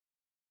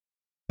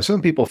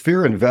Some people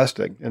fear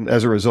investing, and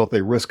as a result,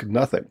 they risk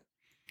nothing,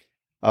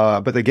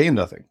 but they gain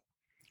nothing.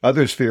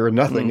 Others fear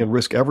nothing and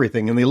risk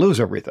everything, and they lose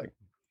everything.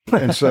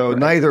 And so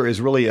neither is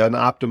really an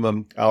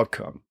optimum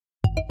outcome.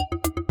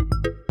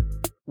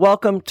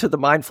 Welcome to the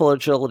Mindful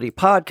Agility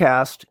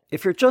Podcast.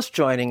 If you're just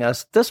joining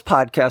us, this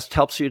podcast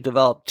helps you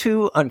develop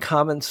two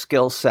uncommon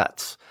skill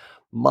sets,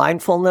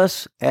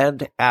 mindfulness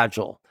and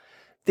agile.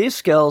 These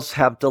skills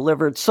have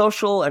delivered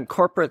social and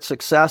corporate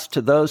success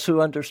to those who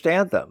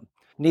understand them.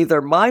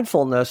 Neither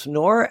mindfulness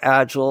nor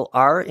agile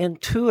are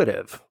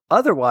intuitive.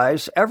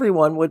 Otherwise,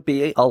 everyone would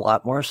be a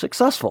lot more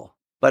successful.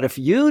 But if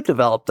you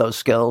develop those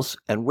skills,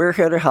 and we're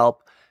here to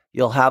help,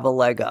 you'll have a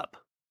leg up.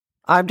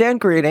 I'm Dan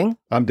Greeting.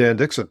 I'm Dan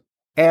Dixon.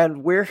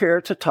 And we're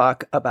here to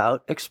talk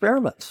about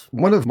experiments.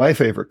 One of my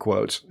favorite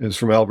quotes is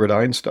from Albert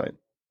Einstein.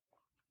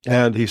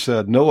 And he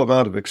said, "No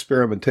amount of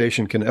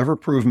experimentation can ever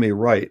prove me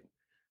right,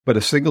 but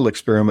a single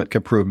experiment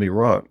can prove me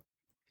wrong."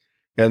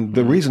 And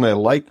the reason I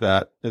like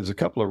that is a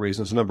couple of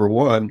reasons. Number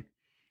one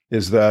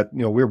is that,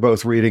 we're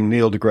both reading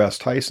Neil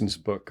deGrasse Tyson's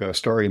book,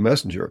 Starry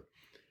Messenger.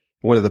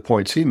 One of the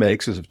points he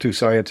makes is if two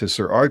scientists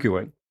are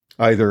arguing,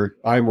 either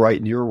I'm right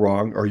and you're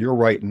wrong, or you're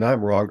right and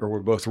I'm wrong, or we're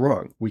both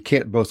wrong. We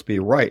can't both be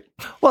right.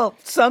 Well,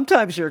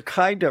 sometimes you're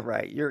kind of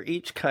right. You're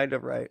each kind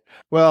of right.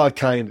 Well,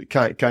 kind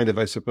of,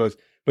 I suppose.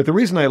 But the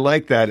reason I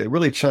like that, it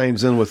really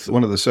chimes in with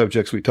one of the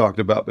subjects we talked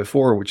about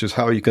before, which is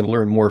how you can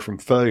learn more from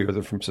failure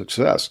than from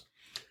success.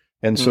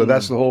 And so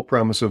that's the whole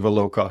premise of a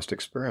low-cost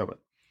experiment.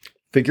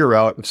 Figure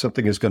out if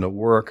something is going to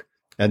work,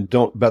 and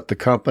don't bet the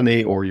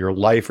company or your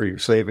life or your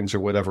savings or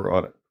whatever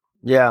on it.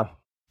 Yeah.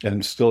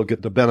 And still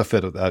get the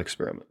benefit of that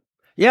experiment.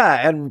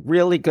 Yeah, and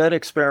really good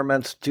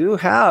experiments do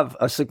have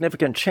a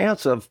significant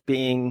chance of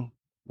being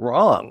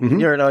wrong.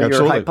 Your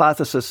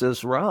hypothesis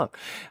is wrong.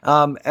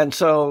 And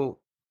so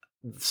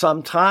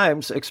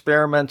sometimes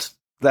experiments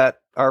that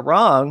are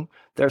wrong,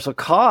 there's a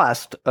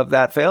cost of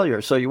that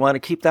failure. So you want to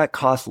keep that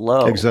cost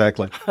low.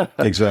 Exactly.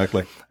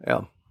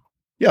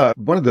 Yeah.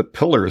 One of the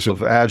pillars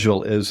of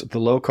Agile is the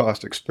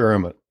low-cost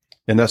experiment.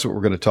 And that's what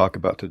we're going to talk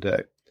about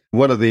today.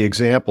 One of the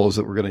examples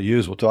that we're going to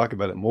use, we'll talk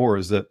about it more,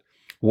 is that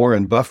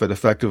Warren Buffett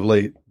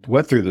effectively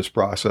went through this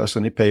process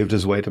and he paved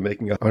his way to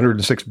making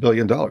 $106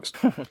 billion.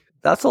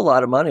 That's a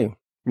lot of money.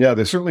 Yeah,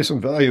 there's certainly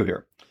some value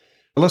here.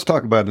 Let's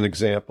talk about an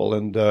example.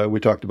 And we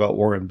talked about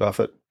Warren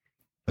Buffett.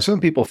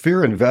 Some people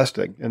fear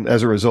investing, and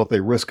as a result,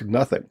 they risk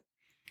nothing,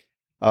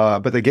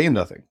 but they gain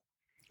nothing.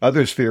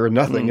 Others fear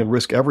nothing and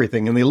risk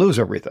everything, and they lose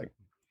everything.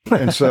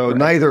 And so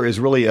neither is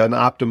really an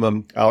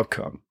optimum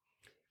outcome.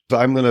 So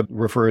I'm going to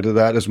refer to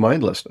that as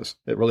mindlessness.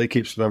 It really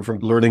keeps them from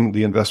learning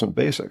the investment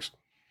basics.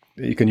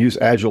 You can use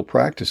agile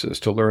practices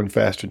to learn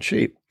fast and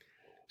cheap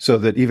so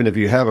that even if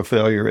you have a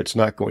failure, it's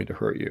not going to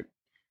hurt you.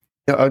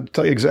 I'll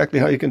tell you exactly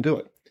how you can do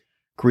it.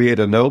 Create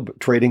a no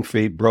trading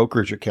fee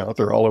brokerage account.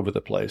 They're all over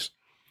the place.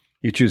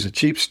 You choose a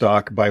cheap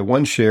stock, buy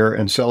one share,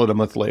 and sell it a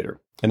month later,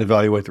 and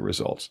evaluate the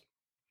results.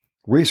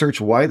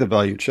 Research why the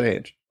value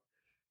changed.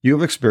 You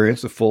have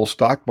experienced a full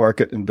stock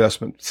market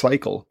investment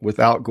cycle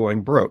without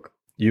going broke.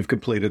 You've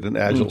completed an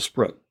agile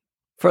sprint.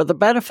 For the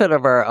benefit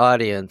of our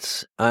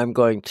audience, I'm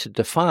going to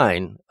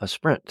define a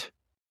sprint.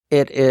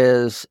 It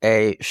is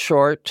a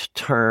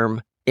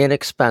short-term,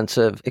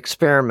 inexpensive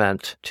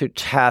experiment to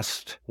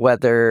test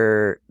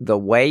whether the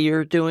way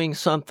you're doing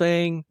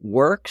something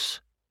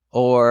works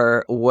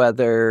or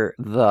whether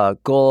the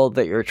goal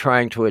that you're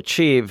trying to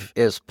achieve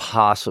is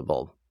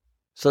possible.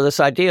 So this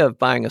idea of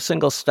buying a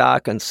single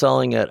stock and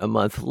selling it a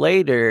month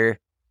later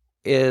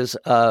is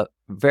a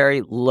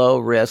very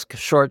low-risk,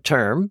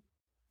 short-term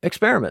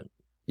experiment.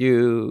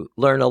 You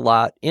learn a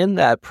lot in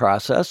that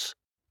process,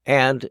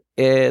 and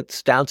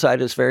its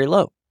downside is very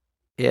low.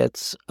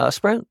 It's a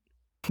sprint.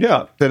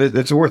 Yeah,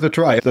 it's worth a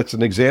try. That's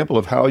an example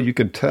of how you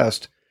can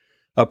test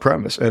a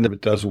premise. And if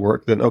it does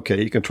work, then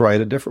okay, you can try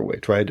it a different way.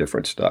 Try a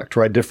different stock.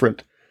 Try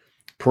different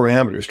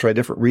parameters. Try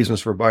different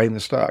reasons for buying the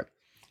stock.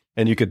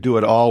 And you could do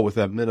it all with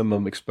that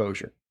minimum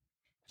exposure.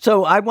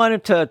 So I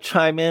wanted to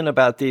chime in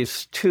about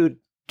these two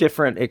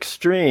different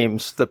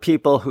extremes, the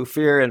people who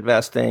fear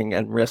investing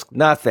and risk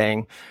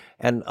nothing,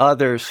 and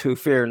others who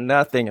fear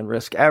nothing and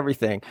risk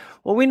everything.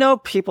 Well, we know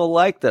people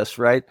like this,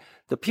 right?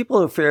 The people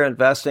who fear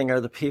investing are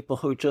the people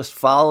who just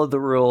follow the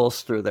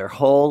rules through their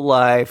whole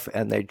life,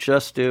 and they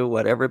just do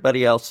what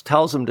everybody else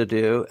tells them to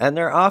do, and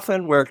they're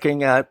often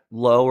working at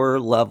lower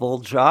level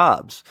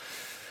jobs.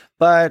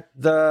 But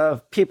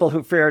the people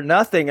who fear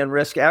nothing and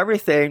risk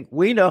everything,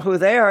 we know who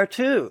they are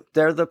too.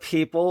 They're the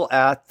people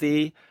at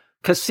the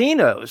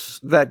casinos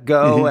that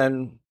go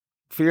and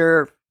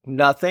fear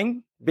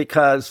nothing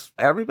because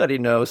everybody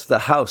knows the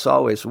house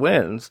always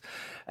wins.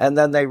 And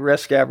then they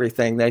risk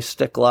everything. They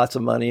stick lots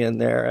of money in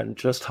there and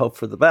just hope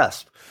for the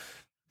best.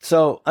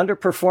 So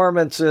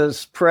underperformance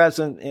is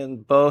present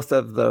in both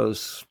of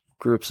those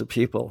groups of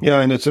people.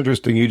 Yeah, and it's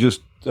interesting. You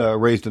just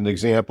raised an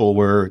example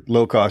where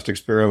low-cost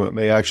experiment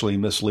may actually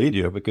mislead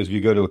you because you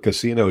go to a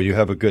casino, you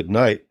have a good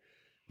night.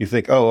 You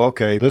think, oh,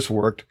 okay, this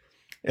worked.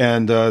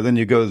 And then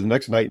you go to the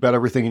next night, bet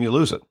everything and you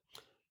lose it.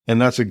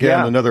 And that's, again,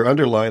 Yeah. another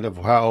underline of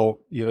how,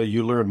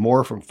 you learn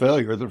more from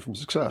failure than from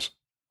success.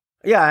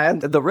 Yeah,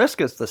 and the risk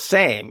is the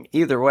same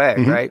either way,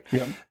 right?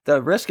 Yeah.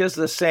 The risk is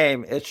the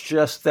same. It's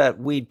just that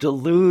we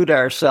delude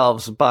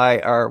ourselves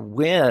by our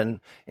win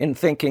in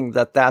thinking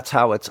that that's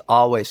how it's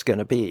always going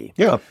to be.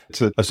 Yeah.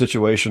 It's a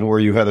situation where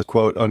you had a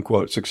quote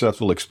unquote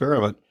successful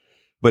experiment,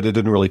 but it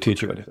didn't really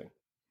teach you anything.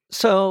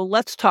 So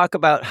let's talk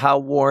about how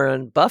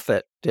Warren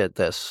Buffett did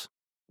this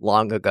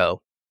long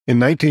ago. In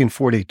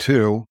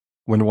 1942,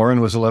 when Warren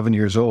was 11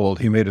 years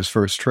old, he made his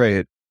first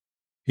trade.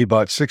 He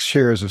bought 6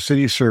 shares of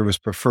City Service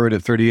Preferred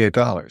at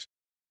 $38.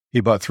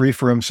 He bought 3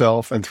 for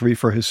himself and 3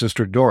 for his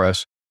sister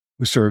Doris,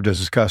 who served as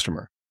his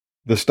customer.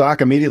 The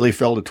stock immediately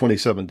fell to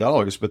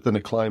 $27, but then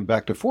it climbed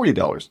back to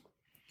 $40.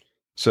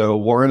 So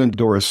Warren and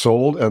Doris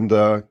sold, and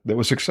it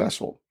was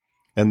successful.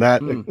 And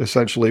that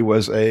essentially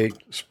was a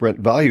sprint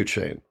value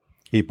chain.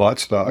 He bought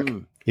stock,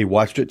 he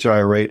watched it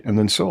gyrate, and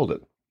then sold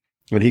it.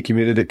 When he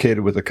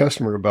communicated with the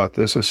customer about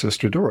this, his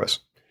sister Doris.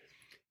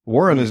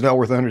 Warren is now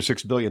worth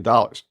 $106 billion.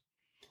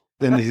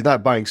 Then he's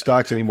not buying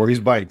stocks anymore.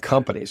 He's buying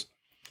companies.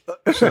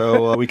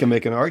 So we can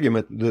make an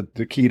argument that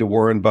the key to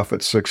Warren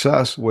Buffett's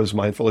success was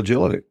mindful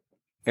agility.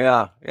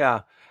 Yeah,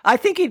 yeah. I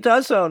think he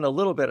does own a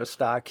little bit of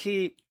stock.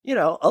 A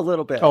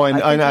little bit. Oh,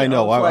 I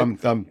know.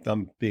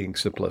 I'm being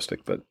simplistic,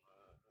 but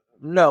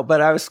no.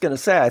 But I was going to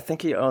say, I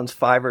think he owns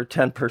 5 or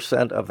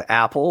 10% of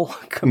Apple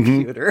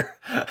Computer,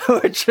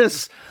 which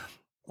is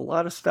a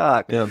lot of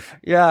stock.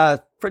 Yeah.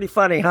 Pretty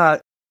funny, huh?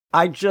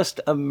 I just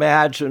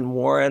imagine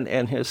Warren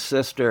and his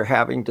sister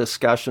having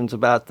discussions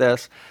about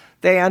this.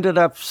 They ended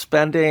up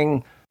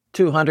spending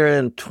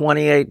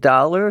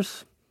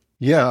 $228.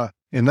 Yeah,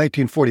 in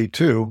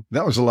 1942,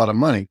 that was a lot of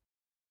money.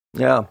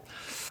 Yeah,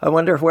 I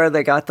wonder where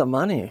they got the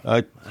money.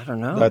 I don't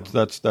know.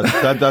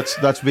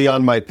 That's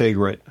beyond my pay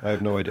grade. I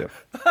have no idea.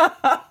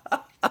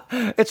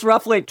 It's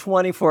roughly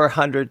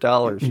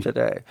 $2,400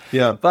 today.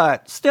 Yeah,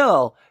 but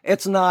still,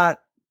 it's not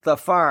the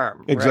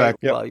farm.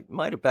 Exactly. Right? Well, he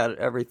might have bet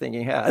everything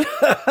he had.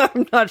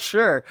 I'm not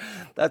sure.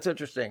 That's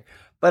interesting.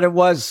 But it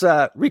was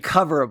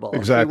recoverable.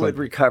 Exactly. He would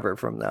recover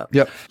from that.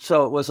 Yep.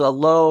 So it was a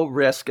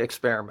low-risk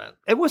experiment.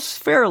 It was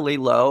fairly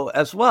low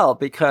as well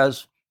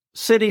because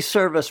City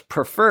Service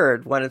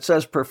Preferred, when it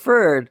says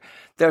preferred,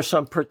 there's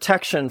some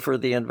protection for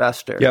the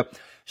investor. Yep.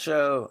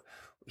 So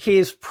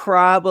he's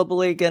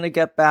probably going to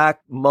get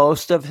back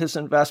most of his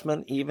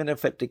investment, even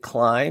if it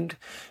declined.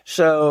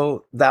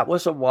 So that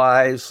was a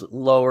wise,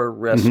 lower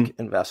risk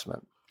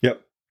investment.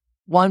 Yep.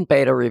 One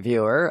beta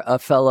reviewer, a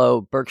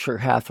fellow Berkshire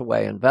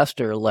Hathaway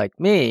investor like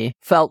me,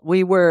 felt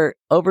we were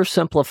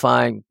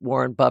oversimplifying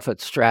Warren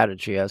Buffett's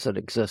strategy as it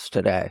exists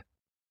today.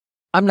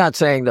 I'm not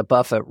saying that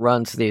Buffett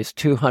runs these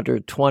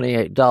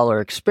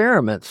 $228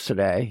 experiments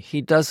today. He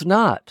does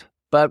not.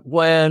 But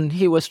when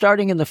he was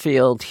starting in the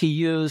field, he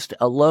used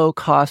a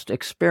low-cost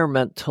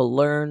experiment to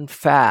learn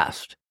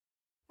fast.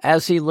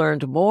 As he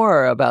learned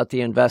more about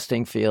the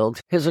investing field,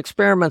 his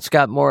experiments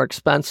got more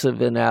expensive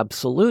in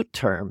absolute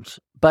terms.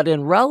 But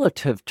in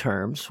relative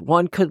terms,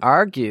 one could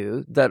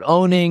argue that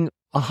owning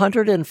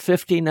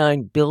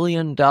 $159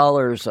 billion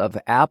of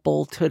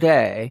Apple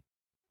today,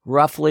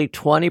 roughly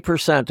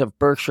 20% of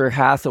Berkshire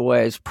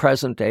Hathaway's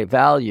present-day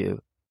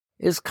value,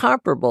 is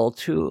comparable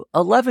to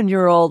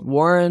 11-year-old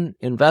Warren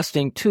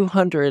investing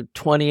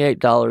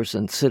 $228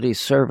 in City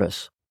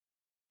Service.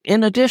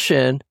 In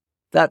addition,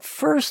 that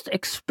first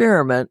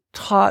experiment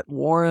taught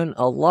Warren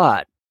a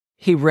lot.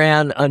 He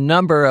ran a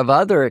number of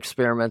other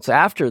experiments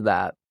after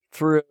that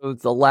through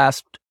the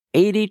last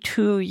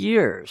 82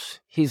 years.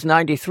 He's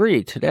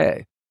 93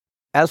 today.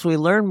 As we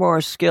learn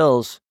more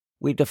skills,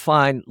 we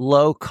define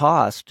low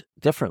cost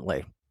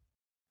differently.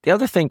 The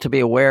other thing to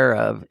be aware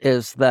of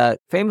is that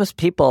famous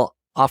people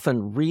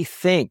often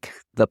rethink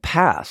the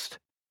past.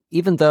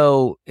 Even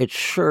though it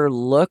sure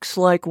looks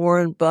like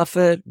Warren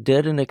Buffett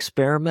did an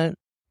experiment,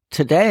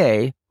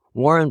 today,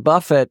 Warren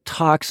Buffett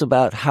talks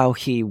about how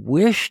he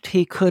wished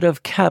he could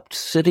have kept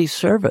City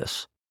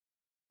Service.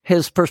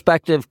 His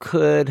perspective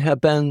could have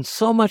been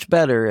so much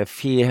better if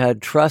he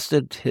had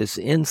trusted his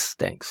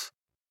instincts.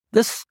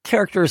 This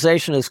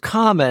characterization is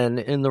common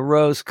in the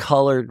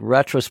rose-colored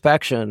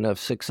retrospection of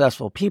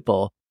successful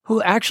people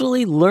who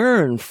actually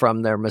learn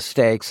from their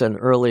mistakes and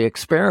early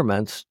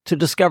experiments to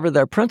discover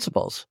their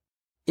principles.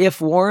 If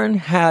Warren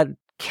had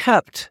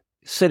kept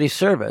City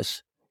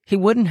Service, he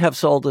wouldn't have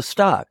sold his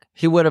stock.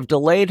 He would have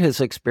delayed his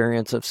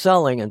experience of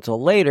selling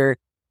until later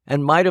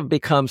and might have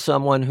become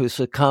someone who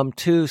succumbed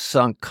to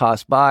sunk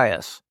cost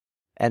bias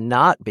and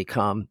not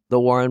become the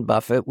Warren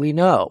Buffett we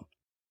know.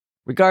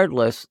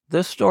 Regardless,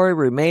 this story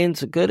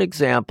remains a good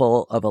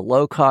example of a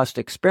low-cost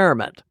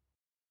experiment.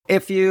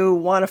 If you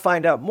want to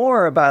find out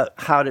more about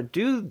how to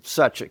do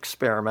such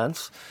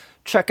experiments,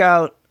 check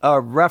out a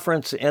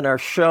reference in our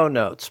show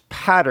notes,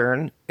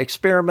 Pattern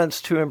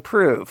Experiments to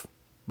Improve,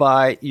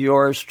 by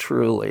yours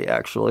truly,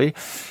 actually.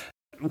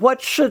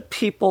 What should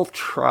people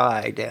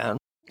try, Dan?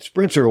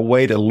 Sprints are a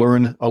way to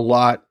learn a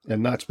lot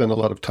and not spend a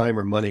lot of time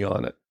or money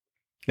on it.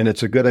 And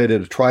it's a good idea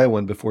to try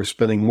one before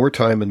spending more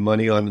time and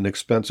money on an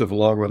expensive,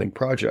 long-running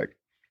project.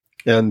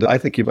 And I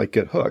think you might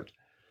get hooked.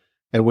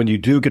 And when you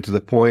do get to the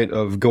point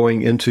of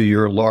going into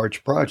your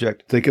large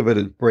project, think of it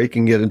as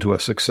breaking it into a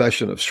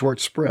succession of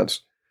short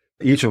sprints,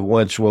 each of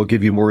which will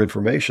give you more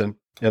information.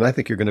 And I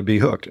think you're going to be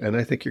hooked. And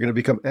I think you're going to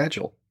become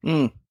agile.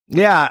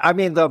 Yeah, I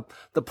mean, the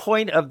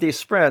point of these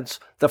sprints,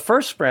 the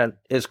first sprint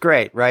is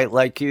great, right?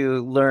 Like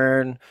you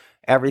learn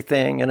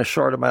everything in a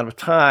short amount of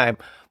time.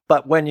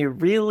 But when you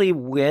really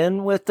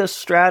win with this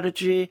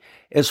strategy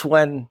is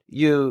when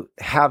you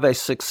have a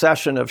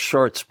succession of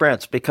short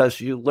sprints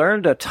because you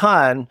learned a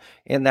ton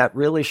in that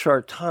really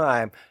short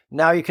time.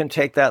 Now you can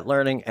take that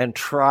learning and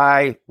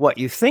try what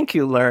you think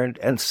you learned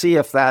and see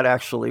if that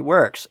actually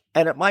works.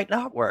 And it might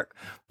not work,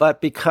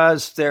 but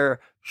because they're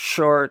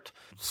short,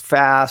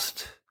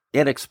 fast,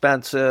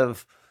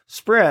 inexpensive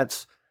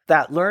sprints,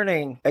 that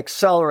learning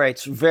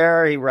accelerates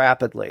very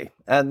rapidly.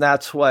 And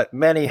that's what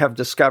many have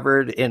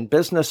discovered in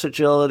business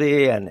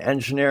agility and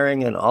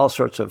engineering and all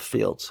sorts of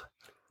fields.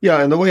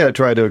 Yeah, and the way I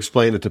try to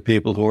explain it to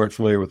people who aren't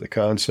familiar with the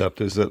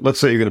concept is that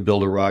let's say you're going to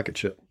build a rocket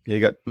ship. You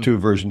got two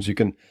versions. You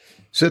can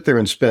sit there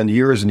and spend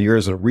years and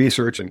years of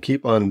research and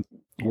keep on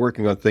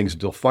working on things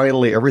until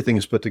finally everything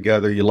is put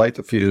together. You light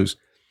the fuse,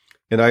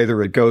 and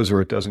either it goes or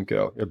it doesn't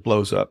go. It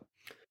blows up.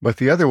 But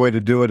the other way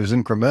to do it is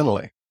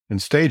incrementally, in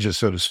stages,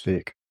 so to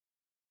speak.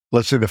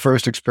 Let's say the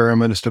first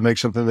experiment is to make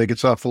something that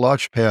gets off the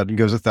launch pad and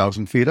goes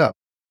 1,000 feet up.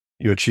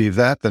 You achieve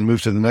that, then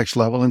move to the next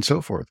level and so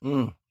forth.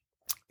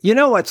 You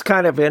know, what's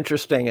kind of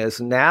interesting is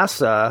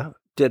NASA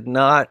did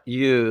not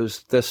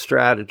use this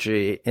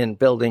strategy in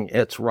building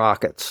its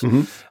rockets.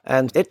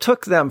 And it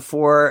took them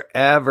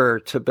forever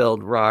to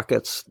build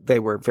rockets. They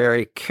were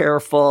very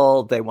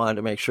careful. They wanted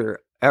to make sure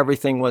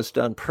everything was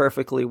done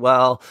perfectly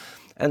well.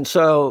 And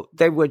so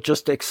they would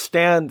just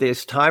extend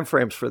these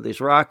timeframes for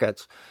these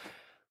rockets.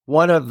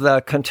 One of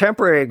the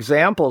contemporary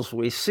examples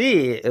we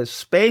see is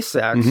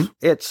SpaceX.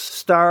 Its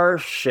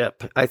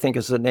Starship, I think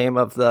is the name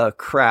of the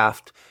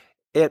craft.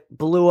 It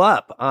blew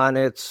up on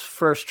its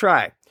first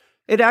try.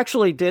 It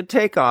actually did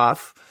take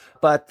off,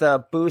 but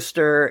the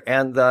booster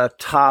and the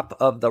top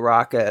of the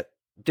rocket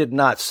did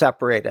not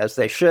separate as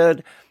they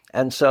should.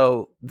 And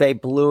so they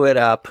blew it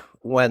up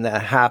when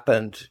that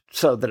happened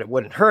so that it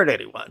wouldn't hurt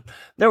anyone.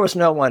 There was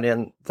no one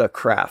in the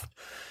craft.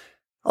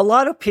 A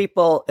lot of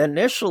people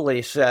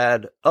initially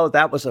said, oh,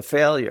 that was a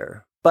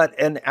failure. But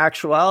in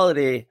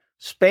actuality,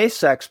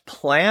 SpaceX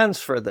plans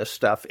for this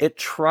stuff. It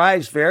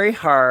tries very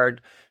hard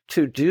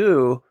to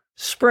do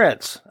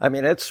sprints. I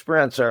mean, its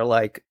sprints are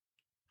like,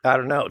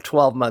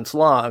 12 months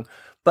long.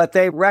 But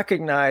they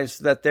recognize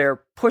that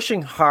they're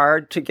pushing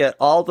hard to get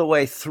all the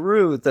way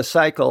through the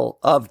cycle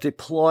of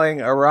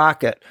deploying a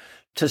rocket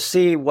to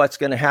see what's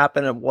going to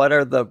happen and what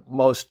are the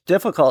most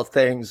difficult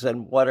things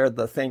and what are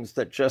the things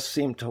that just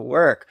seem to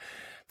work.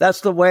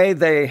 That's the way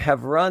they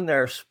have run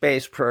their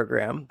space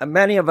program. And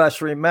many of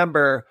us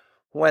remember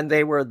when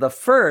they were the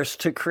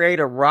first to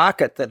create a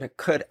rocket that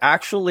could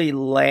actually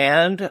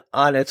land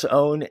on its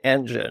own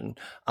engine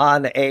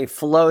on a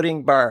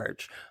floating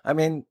barge. I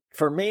mean,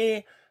 for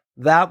me,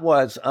 that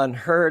was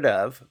unheard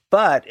of.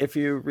 But if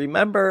you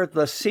remember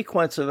the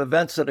sequence of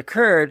events that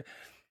occurred,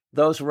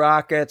 those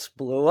rockets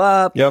blew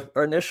up.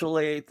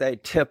 Initially, they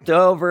tipped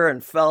over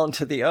and fell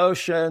into the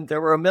ocean.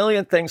 There were a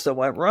million things that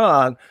went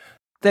wrong.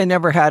 They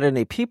never had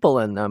any people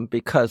in them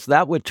because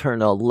that would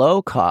turn a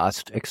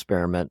low-cost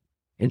experiment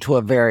into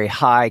a very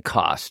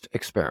high-cost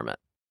experiment.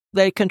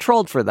 They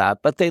controlled for that,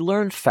 but they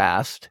learned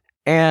fast,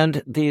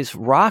 and these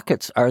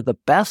rockets are the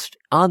best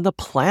on the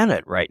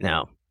planet right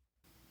now.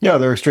 Yeah,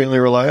 they're extremely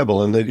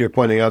reliable. And that you're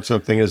pointing out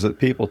something is that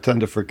people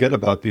tend to forget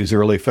about these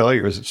early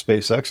failures that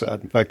SpaceX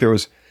had. In fact, there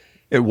was,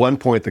 at one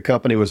point, the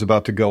company was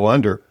about to go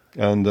under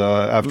and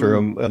after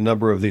a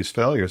number of these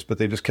failures, but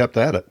they just kept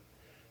at it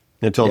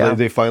until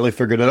they finally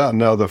figured it out.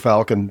 Now the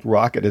Falcon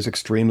rocket is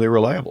extremely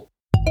reliable.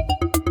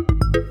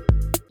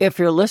 If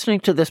you're listening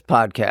to this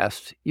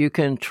podcast, you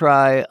can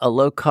try a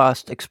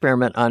low-cost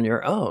experiment on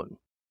your own.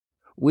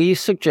 We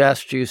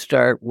suggest you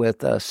start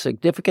with a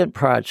significant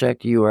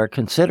project you are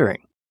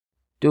considering.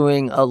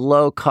 Doing a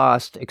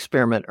low-cost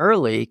experiment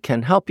early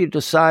can help you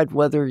decide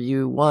whether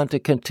you want to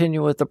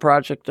continue with the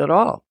project at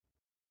all.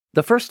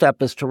 The first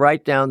step is to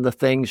write down the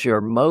things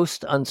you're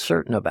most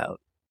uncertain about.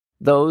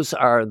 Those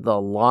are the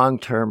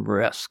long-term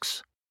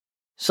risks.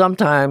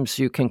 Sometimes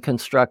you can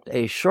construct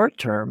a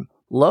short-term,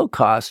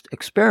 low-cost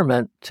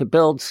experiment to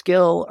build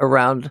skill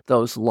around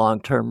those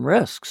long-term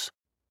risks.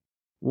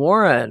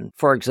 Warren,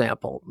 for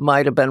example,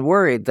 might have been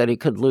worried that he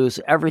could lose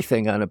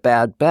everything on a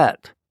bad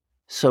bet,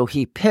 so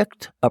he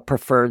picked a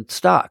preferred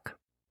stock.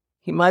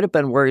 He might have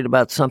been worried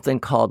about something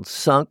called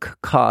sunk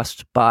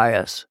cost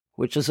bias,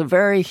 which is a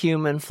very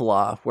human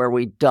flaw where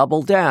we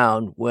double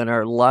down when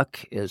our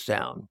luck is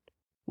down.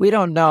 We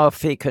don't know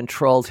if he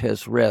controlled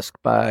his risk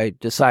by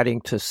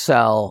deciding to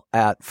sell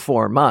at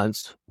 4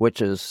 months,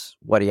 which is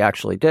what he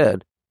actually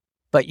did.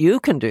 But you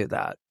can do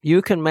that.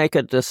 You can make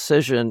a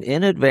decision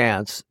in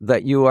advance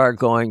that you are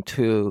going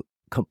to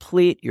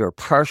complete your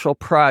partial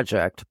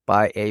project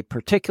by a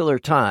particular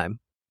time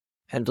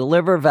and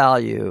deliver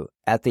value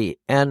at the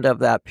end of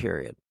that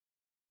period.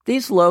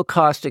 These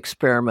low-cost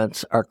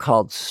experiments are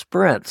called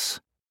sprints.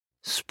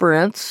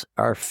 Sprints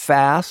are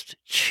fast,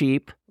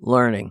 cheap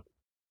learning.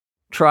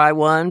 Try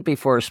one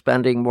before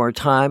spending more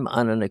time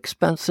on an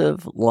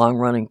expensive,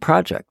 long-running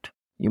project.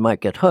 You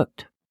might get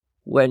hooked.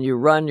 When you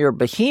run your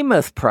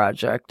behemoth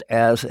project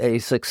as a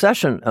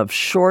succession of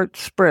short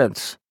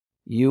sprints,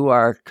 you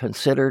are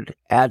considered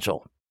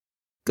agile.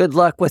 Good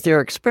luck with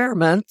your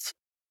experiments.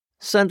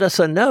 Send us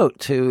a note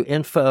to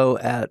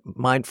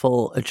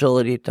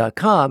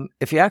info@mindfulagility.com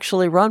if you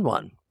actually run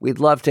one. We'd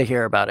love to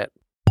hear about it.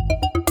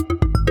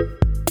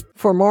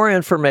 For more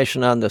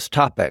information on this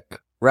topic,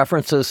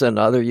 references and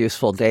other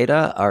useful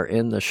data are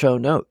in the show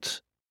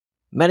notes.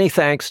 Many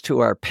thanks to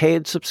our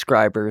paid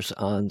subscribers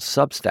on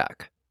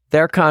Substack.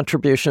 Their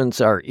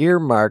contributions are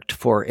earmarked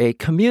for a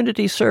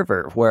community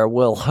server where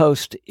we'll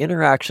host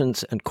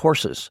interactions and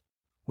courses.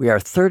 We are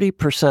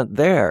 30%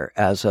 there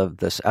as of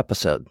this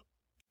episode.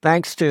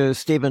 Thanks to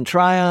Stephen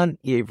Tryon,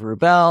 Yves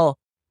Rubel,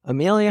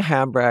 Amelia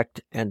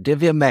Hambrecht, and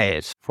Divya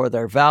Mays for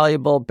their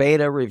valuable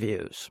beta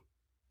reviews.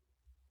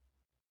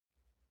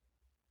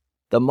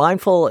 The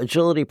Mindful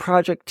Agility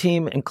Project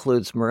team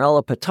includes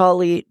Morella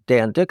Patali,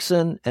 Dan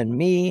Dixon, and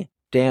me,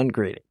 Dan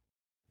Greeding.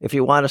 If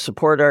you want to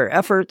support our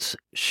efforts,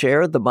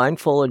 share the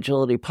Mindful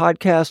Agility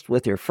podcast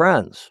with your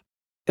friends.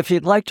 If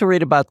you'd like to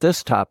read about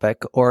this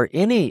topic or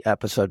any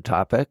episode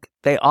topic,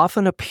 they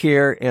often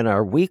appear in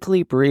our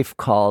weekly brief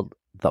called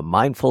The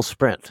Mindful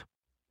Sprint.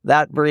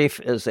 That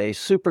brief is a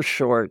super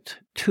short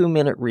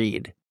 2-minute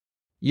read.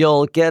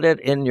 You'll get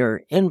it in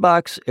your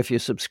inbox if you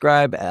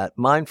subscribe at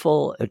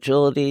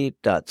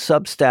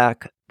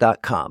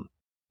mindfulagility.substack.com.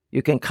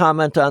 You can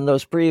comment on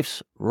those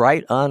briefs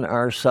right on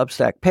our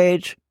Substack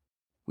page.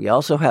 We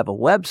also have a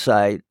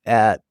website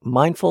at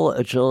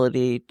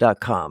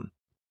mindfulagility.com.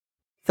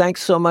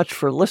 Thanks so much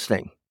for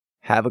listening.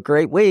 Have a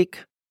great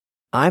week.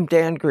 I'm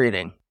Dan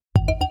Greeding.